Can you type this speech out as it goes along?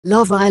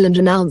Love Island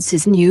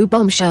announces new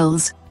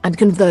bombshells, and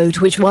can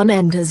vote which one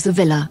enters the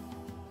villa.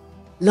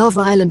 Love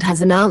Island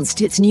has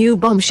announced its new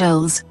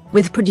bombshells,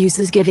 with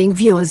producers giving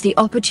viewers the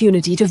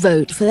opportunity to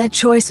vote for their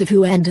choice of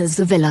who enters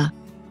the villa.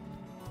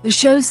 The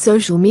show's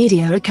social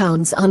media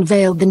accounts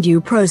unveiled the new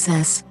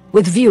process,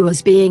 with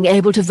viewers being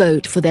able to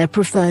vote for their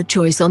preferred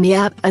choice on the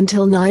app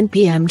until 9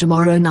 p.m.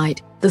 tomorrow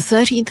night, the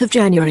 13th of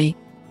January.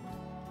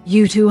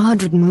 You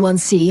 201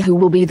 see who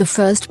will be the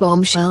first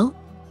bombshell?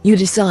 You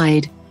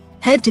decide.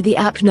 Head to the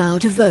app now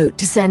to vote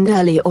to send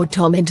Ellie or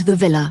Tom into the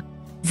villa.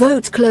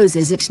 Vote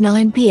closes at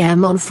 9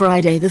 p.m. on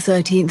Friday the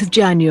 13th of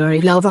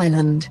January. Love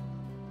Island.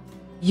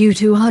 You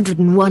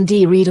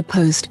 201D read a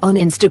post on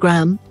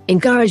Instagram,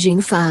 encouraging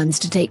fans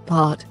to take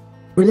part.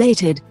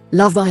 Related,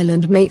 Love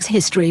Island makes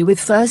history with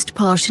first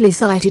partially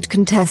sighted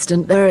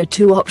contestant. There are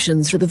two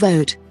options for the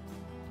vote,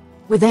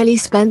 with Ellie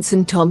Spence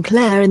and Tom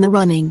Clare in the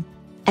running.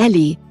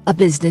 Ellie, a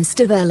business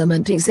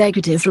development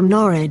executive from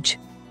Norwich,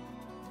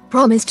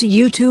 promised to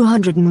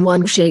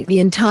U201 shake the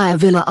entire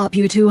villa up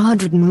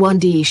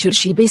U201D should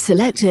she be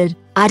selected,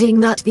 adding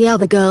that the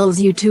other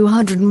girls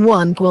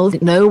U201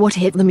 wouldn't know what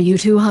hit them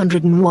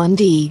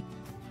U201D.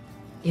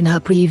 In her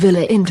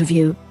pre-villa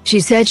interview, she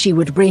said she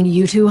would bring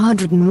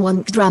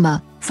U201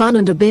 drama, fun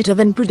and a bit of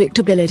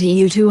unpredictability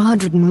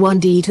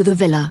U201D to the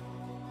villa.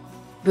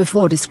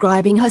 Before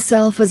describing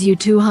herself as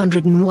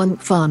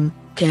U201 fun,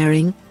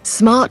 caring,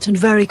 smart and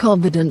very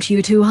confident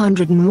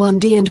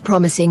U201D and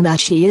promising that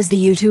she is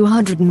the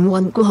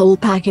U201 whole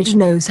package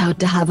knows how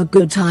to have a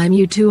good time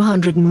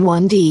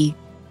U201D.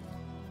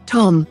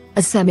 Tom,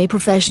 a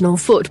semi-professional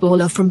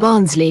footballer from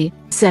Barnsley,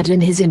 said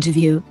in his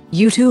interview,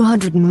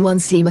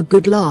 U201 seem a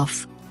good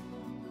laugh.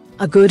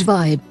 A good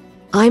vibe.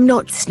 I'm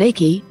not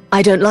snaky,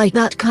 I don't like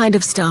that kind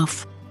of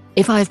stuff.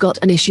 If I've got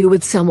an issue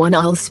with someone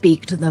I'll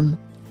speak to them.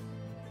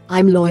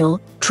 I'm loyal,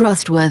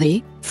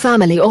 trustworthy,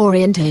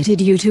 family-orientated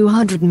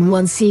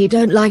U201C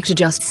don't like to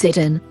just sit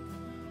in.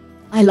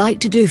 I like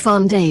to do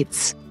fun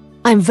dates.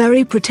 I'm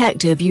very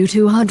protective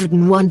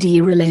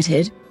U201D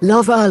related.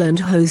 Love Island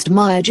host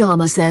Maya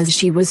Jama says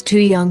she was too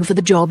young for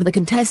the job. The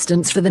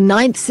contestants for the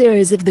 9th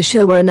series of the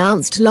show were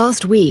announced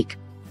last week,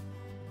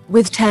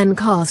 with 10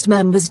 cast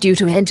members due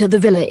to enter the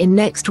villa in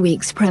next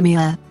week's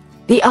premiere.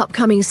 The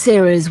upcoming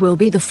series will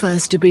be the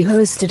first to be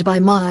hosted by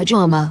Maya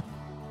Jama,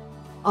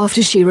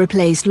 after she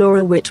replaced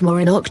Laura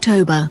Whitmore in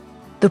October.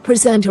 The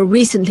presenter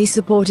recently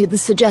supported the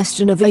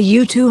suggestion of a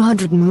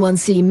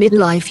U201C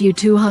midlife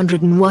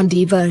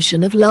U201D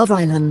version of Love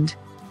Island,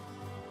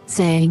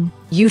 saying,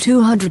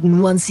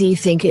 U201C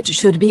think it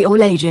should be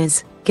all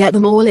ages, get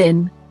them all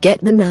in, get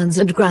the nans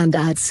and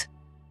granddads.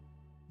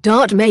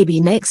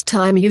 Maybe next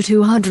time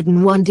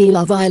U201D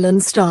Love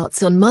Island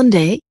starts on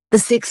Monday, the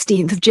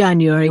 16th of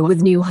January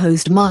with new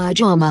host Maya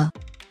Jama.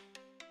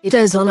 It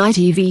airs on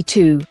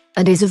ITV2,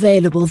 and is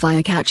available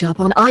via catch-up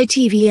on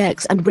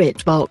ITVX and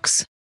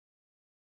BritBox.